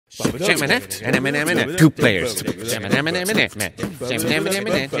Goop players. In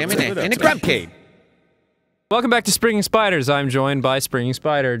the Grumpcade. Welcome back to Springing Spiders. I'm joined by Springing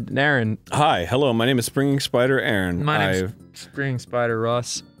Spider Aaron. Hi, hello, my name is Springing Spider Aaron. My name's Springing Spider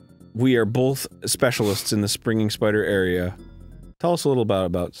Ross. We are both specialists in the Springing Spider area. Tell us a little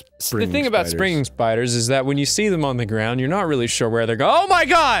about springing The thing about spiders. springing spiders is that when you see them on the ground, you're not really sure where they're going. Oh my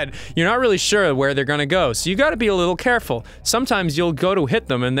god! You're not really sure where they're gonna go, so you gotta be a little careful. Sometimes you'll go to hit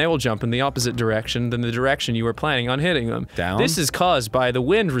them and they will jump in the opposite direction than the direction you were planning on hitting them. Down? This is caused by the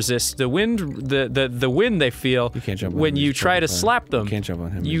wind the wind they feel You can't jump on when him, you he's a try to porcupine. slap them. You can't jump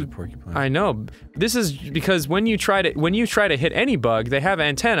on him, he's a porcupine. I know. This is because when you try to hit any bug, they have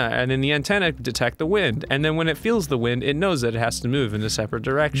antenna, and then the antenna detect the wind, and then when it feels the wind, it knows that it has to move in a separate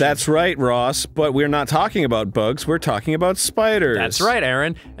direction. That's right, Ross, but we're not talking about bugs, we're talking about spiders. That's right,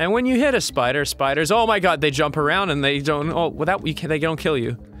 Aaron. And when you hit a spider, spiders, oh my god, they jump around and they don't, they don't kill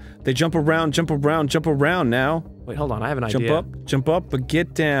you. They jump around, jump around, jump around now. Wait, hold on, I have an idea. Jump up, but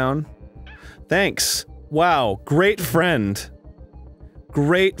get down. Thanks. Wow, great friend.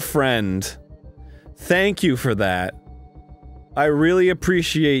 Great friend. Thank you for that. I really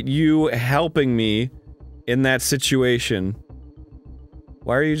appreciate you helping me in that situation.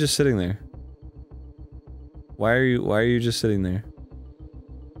 Why are you just sitting there? Why are you just sitting there?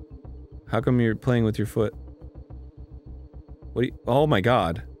 How come you're playing with your foot? What do you- oh my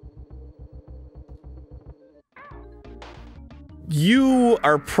god. You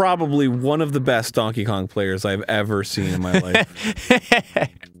are probably one of the best Donkey Kong players I've ever seen in my life.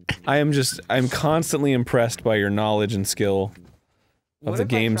 I'm constantly impressed by your knowledge and skill of the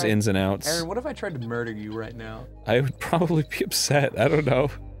game's ins and outs. Aaron, what if I tried to murder you right now? I would probably be upset. I don't know.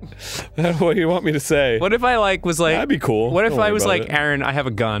 What do you want me to say? What if I was like... That'd be cool. What if Don't I worry was about like, it. Aaron, I have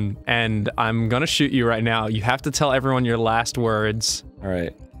a gun, and I'm gonna shoot you right now. You have to tell everyone your last words.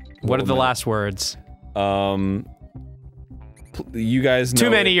 Alright. What are the last words? You guys know Too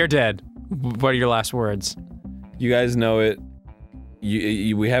many, it. you're dead. What are your last words? You guys know it.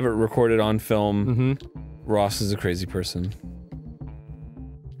 We have it recorded on film. Mm-hmm. Ross is a crazy person.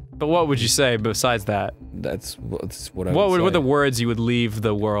 But what would you say besides that? That's what I What would were say. the words you would leave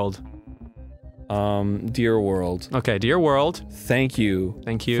the world? Dear world. Okay, dear world. Thank you.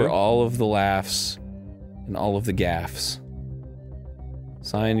 Thank you. For all of the laughs and all of the gaffes.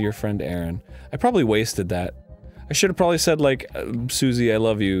 Signed, your friend Aaron. I probably wasted that. I should have probably said like, Susie, I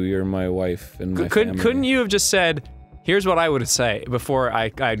love you. You're my wife and my family. Couldn't you have just said, here's what I would say before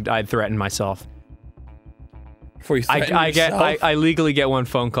I'd threaten myself? Before you threaten yourself? I legally get one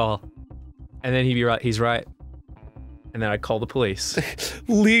phone call, and then he'd be right. He's right, and then I'd call the police.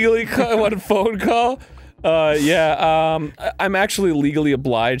 Legally one phone call? Yeah, I'm actually legally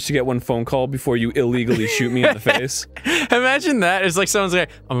obliged to get one phone call before you illegally shoot me in the face. Imagine that. It's like someone's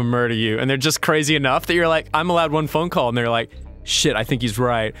like, I'm gonna murder you, and they're just crazy enough that you're like, I'm allowed one phone call, and they're like, shit, I think he's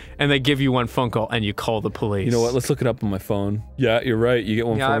right, and they give you one phone call, and you call the police. You know what, let's look it up on my phone. Yeah, you're right, you get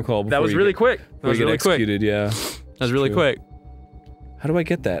one phone call before that was you really get, quick. That was really quick. executed, yeah. That was really True. quick. How do I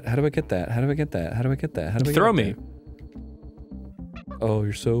get that? How do I get that? How do I get that? How do I get that? How do I Throw get me. that? Oh,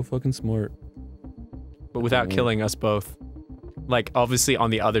 you're so fucking smart. But without killing us both. Like, obviously on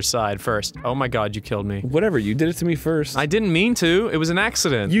the other side first. Oh my god, you killed me. Whatever, you did it to me first. I didn't mean to. It was an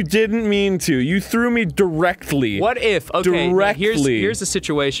accident. You didn't mean to. You threw me directly. What if, okay, now Directly. here's the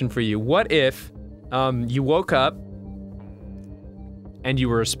situation for you. What if, you woke up and you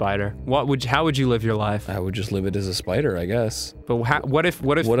were a spider? How would you live your life? I would just live it as a spider, I guess. But what if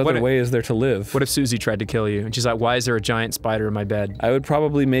What other way is there to live? What if Susie tried to kill you? And she's like, why is there a giant spider in my bed? I would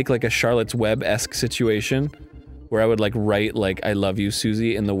probably make like a Charlotte's Web-esque situation where I would like write like I love you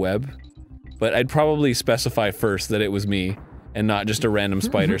Susie in the web, but I'd probably specify first that it was me and not just a random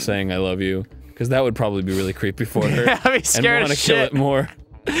spider saying I love you, because that would probably be really creepy for her. I'd be scared and want of to kill shit. it more.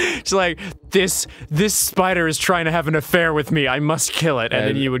 She's like, this spider is trying to have an affair with me. I must kill it. And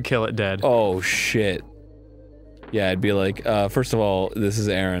then you would kill it dead. Oh shit. Yeah, I'd be like, first of all, this is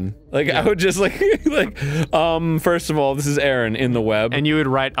Aaron. Like, I would just like, first of all, this is Aaron in the web. And you would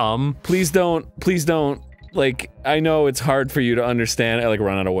write, Please don't, like, I know it's hard for you to understand. I like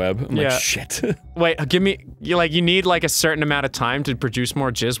run out of web. I'm like, shit. Wait, give me, you need like a certain amount of time to produce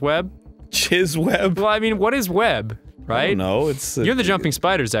more jizz web? Jizz web? Well, I mean, what is web, right? I don't know, it's... You're the jumping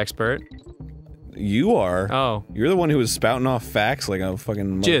spiders expert. You are. Oh. You're the one who was spouting off facts like a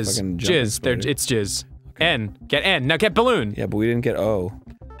fucking Jizz. Jizz. It's jizz. N. Get N. Now get balloon. Yeah, but we didn't get O.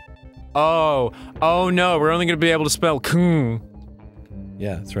 Oh. Oh no, we're only gonna be able to spell kung.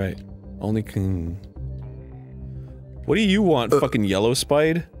 Yeah, that's right. Only kung. What do you want, fucking yellow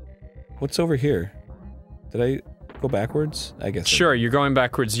spide? What's over here? Did I go backwards? I guess. Sure, you're going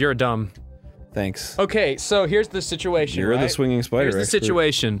backwards. You're dumb. Thanks. Okay, so here's the situation, You're the swinging spider Here's the expert.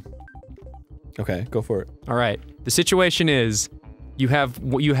 situation. Okay, go for it. All right. The situation is, you have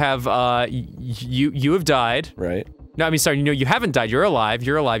died. Right. No, I mean, sorry, no, you haven't died. You're alive.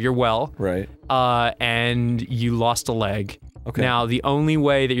 You're alive. You're well. Right. And you lost a leg. Okay. Now, the only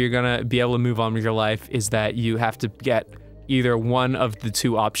way that you're gonna be able to move on with your life is that you have to get either one of the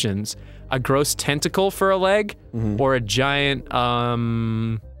two options. A gross tentacle for a leg, or a giant,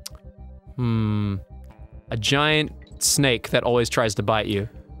 a giant snake that always tries to bite you.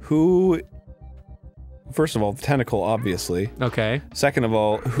 Who... First of all, the tentacle, obviously. Okay. Second of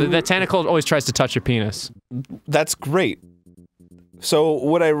all, who... The tentacle always tries to touch your penis. That's great. So,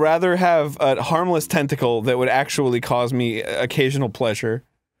 would I rather have a harmless tentacle that would actually cause me occasional pleasure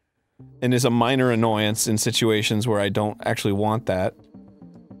and is a minor annoyance in situations where I don't actually want that,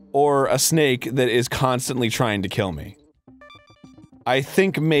 or a snake that is constantly trying to kill me? I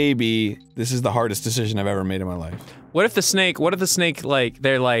think maybe this is the hardest decision I've ever made in my life. What if the snake, like,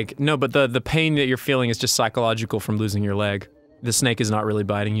 they're like, no, but the pain that you're feeling is just psychological from losing your leg. The snake is not really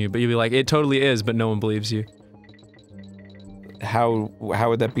biting you, but you'd be like, it totally is, but no one believes you. How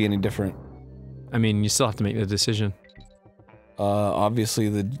would that be any different? I mean, you still have to make the decision. Obviously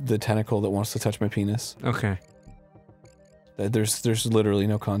the tentacle that wants to touch my penis. Okay. There's literally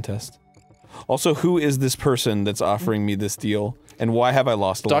no contest. Also, who is this person that's offering me this deal, and why have I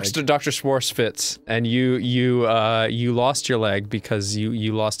lost a leg? Dr. Schwarzfitz, and you lost your leg because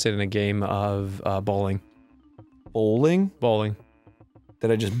you lost it in a game of bowling. Bowling? Bowling. Did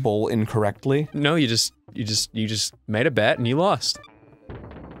I just bowl incorrectly? No, you just made a bet and you lost.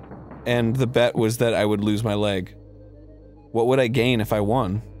 And the bet was that I would lose my leg. What would I gain if I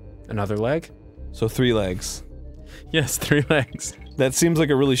won? Another leg? So 3 legs. Yes, 3 legs. That seems like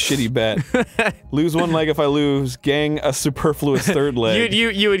a really shitty bet. Lose 1 leg if I lose, gang a superfluous 3rd leg.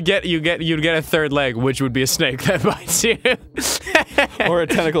 You'd get a 3rd leg, which would be a snake that bites you. Or a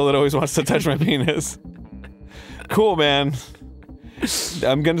tentacle that always wants to touch my penis. Cool, man.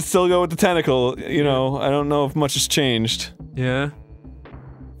 I'm gonna still go with the tentacle, you know, I don't know if much has changed. Yeah?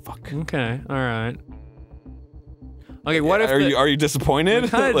 Fuck. Okay, alright. Okay, what if are you disappointed? I'm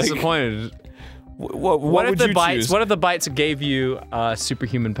kinda like, disappointed. What if would the you bites? choose? What if the bites gave you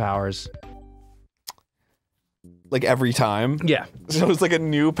superhuman powers? Like every time? Yeah. So it's like a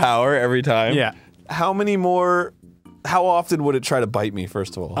new power every time? Yeah. How many more... How often would it try to bite me,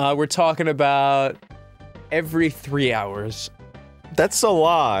 first of all? We're talking about every 3 hours. That's a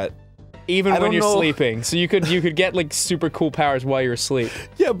lot. Even I when don't you're know. sleeping. So you could get like super cool powers while you're asleep.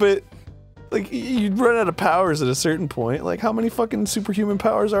 Yeah, but... Like, you'd run out of powers at a certain point. Like, how many fucking superhuman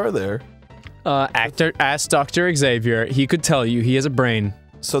powers are there? Ask Dr. Xavier. He could tell you. He has a brain.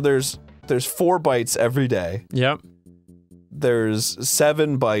 So there's 4 bites every day. Yep. There's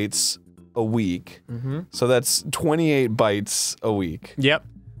 7 bites a week. So that's 28 bites a week. Yep.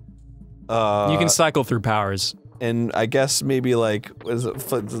 You can cycle through powers. And I guess maybe like, what is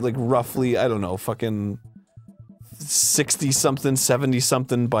it, like roughly, I don't know, fucking 60-something,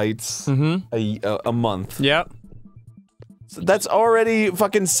 70-something bites a month. Yep. So that's already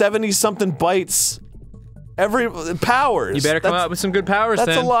fucking 70-something bites every powers. You better come out with some good powers then.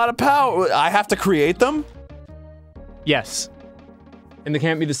 That's a lot of power. I have to create them? Yes. And they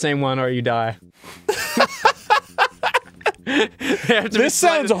can't be the same one or you die. This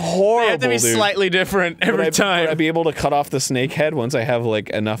sounds horrible, They have to be dude. slightly different every time. Would I be able to cut off the snake head once I have like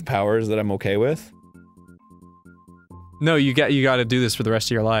enough powers that I'm okay with? No, you got to do this for the rest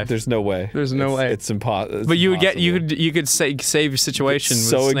of your life. There's no way. There's no way. It's impossible. But you could save your situation with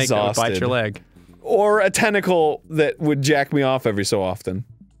so a snake that would bite exhausted. your leg. Or a tentacle that would jack me off every so often.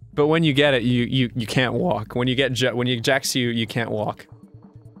 But when you get it, you can't walk. When it jacks you, you can't walk.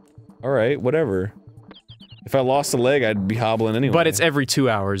 All right, whatever. If I lost a leg, I'd be hobbling anyway. But it's every 2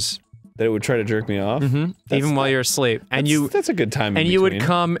 hours. That it would try to jerk me off? Even while you're asleep. And That's a good time in And you would between.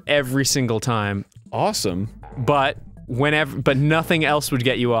 come every single time. Awesome. But nothing else would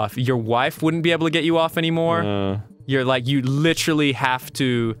get you off. Your wife wouldn't be able to get you off anymore. You literally have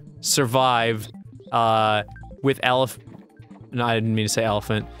to survive with no, I didn't mean to say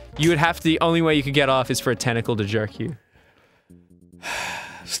elephant. You would have to, the only way you could get off is for a tentacle to jerk you.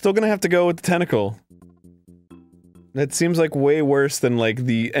 Still gonna have to go with the tentacle. That seems like way worse than like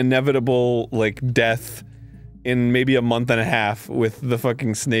the inevitable like death in maybe a month and a half with the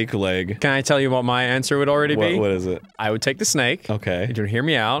fucking snake leg. Can I tell you what my answer would already be? What is it? I would take the snake. Okay. You'd hear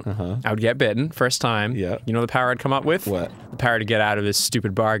me out. I would get bitten first time. Yeah. You know the power I'd come up with? What? The power to get out of this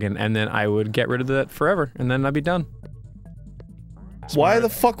stupid bargain, and then I would get rid of that forever, and then I'd be done. Why the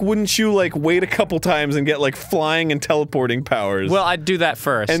fuck wouldn't you, like, wait a couple times and get, like, flying and teleporting powers? Well, I'd do that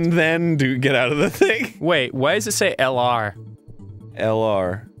first. And then get out of the thing? Wait, why does it say LR?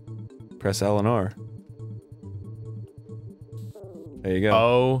 LR. Press L and R. There you go.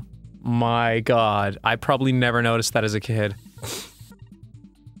 Oh my god. I probably never noticed that as a kid.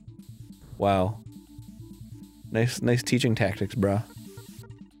 Wow. Nice teaching tactics, bruh.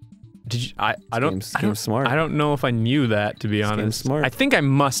 Did you, I don't smart. I don't know if I knew that, to be honest. Smart. I think I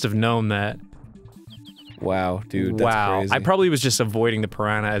must have known that. Wow, dude, that's crazy. I probably was just avoiding the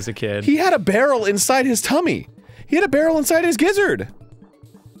piranha as a kid. He had a barrel inside his tummy. He had a barrel inside his gizzard.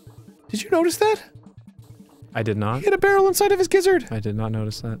 Did you notice that? I did not. He had a barrel inside of his gizzard. I did not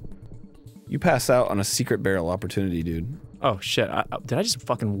notice that. You pass out on a secret barrel opportunity, dude. Oh shit, did I just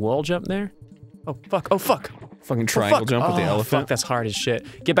fucking wall jump there? Oh fuck, oh fuck. Fucking triangle jump with the elephant. Fuck, that's hard as shit.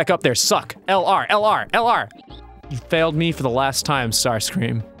 Get back up there, suck. LR, LR, LR. You failed me for the last time,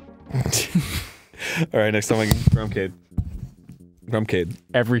 Starscream. Alright, next time I get Grumpcade. Grumpcade.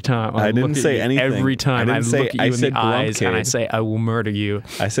 Every time. I didn't say anything. Every time I look at you in the eyes Grumpcade. and I say, I will murder you.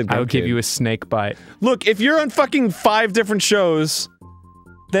 I said Grumpcade. I will give you a snake bite. Look, if you're on fucking 5 different shows,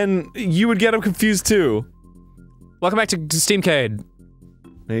 then you would get them confused too. Welcome back to Steamcade.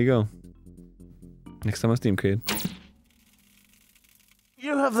 There you go. Next time on Steamcade.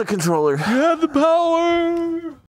 You have the controller. You have the power!